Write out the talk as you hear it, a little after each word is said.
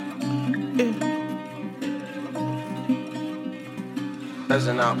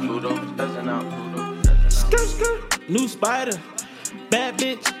Buzzing out Pluto, buzzing out Pluto. Skirt, skirt, new spider. Bad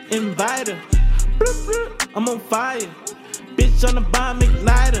bitch, invite her. Bloop, bloop, I'm on fire. Bitch on the bomb,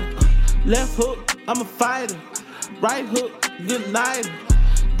 igniter. Left hook, I'm a fighter. Right hook, good night.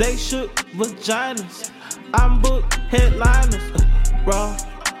 They shook vaginas. I'm booked headliners. Raw,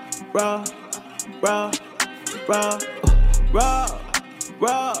 raw, raw, raw, raw,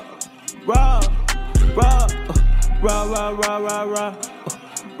 raw, raw, raw, raw, raw, raw, raw, raw,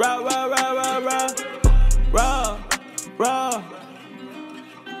 raw, raw, raw, raw, raw, raw.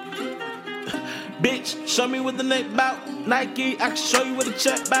 Bitch, show me what the neck bout. Nike, I can show you what the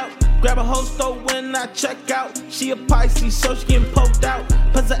check bout. Grab a whole store when I check out. She a Pisces, so she getting poked out.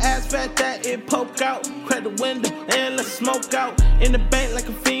 Plus her ass fat that it poke out. Crack the window and let's smoke out. In the bank like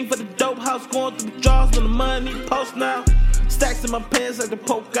a fiend for the dope house. Going through the drawers when the money post now. Stacks in my pants like the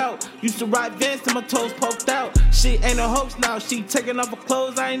poke out. Used to ride Vans till my toes poked out. She ain't a hoax now. She taking off her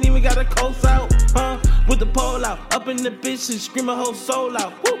clothes. I ain't even got her coats out. With the pole out. Up in the bitch and scream her whole soul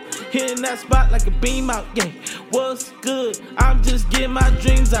out. Woo. Hitting that spot like a beam out. Yeah, what's good? I'm just getting my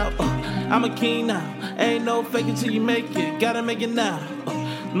dreams out. I'm a king now. Ain't no faking till you make it. Gotta make it now.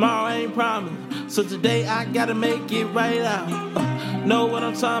 Tomorrow ain't promised. So today I gotta make it right out. Know what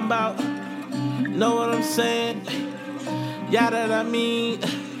I'm talking about. Know what I'm saying. Yeah, that I mean.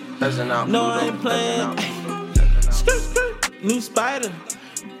 Out no, I ain't playing. Skirt, skirt, new spider.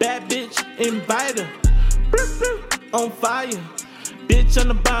 Bad bitch, invite her. Bloop, bloop, on fire. Bitch on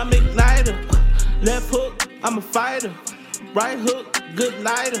the bomb, igniter. Left hook, I'm a fighter. Right hook, good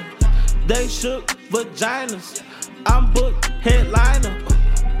nighter. They shook vaginas. I'm booked headliner.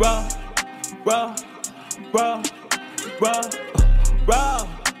 Raw, raw, raw, raw, raw,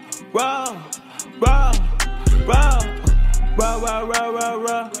 raw, raw, raw. Raw, raw, raw, raw,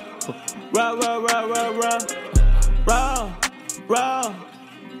 raw, raw, raw, raw, raw, raw, raw, raw.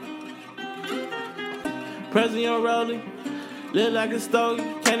 President rolling, live like a stogie,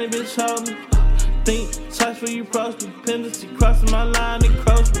 can't a bitch hold me. Think twice where you approach me, pendency crossing my line and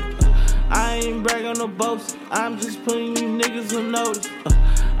cross me. I ain't brag on no boast, I'm just putting you niggas on notice.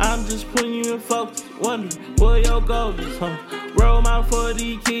 I'm just putting you in focus, wondering where your goal is, Roll 'em out for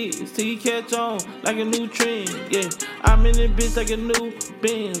these kids till you catch on like a new trend, yeah. I'm in the bitch like a new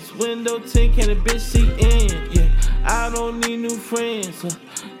Benz. Window 10, can a bitch see in, yeah. I don't need new friends,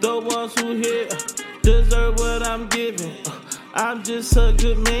 the ones who here deserve what I'm giving. I'm just a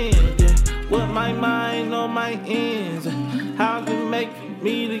good man, yeah. With my mind on my ends, how can make me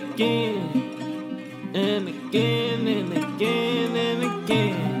meet again and again and again and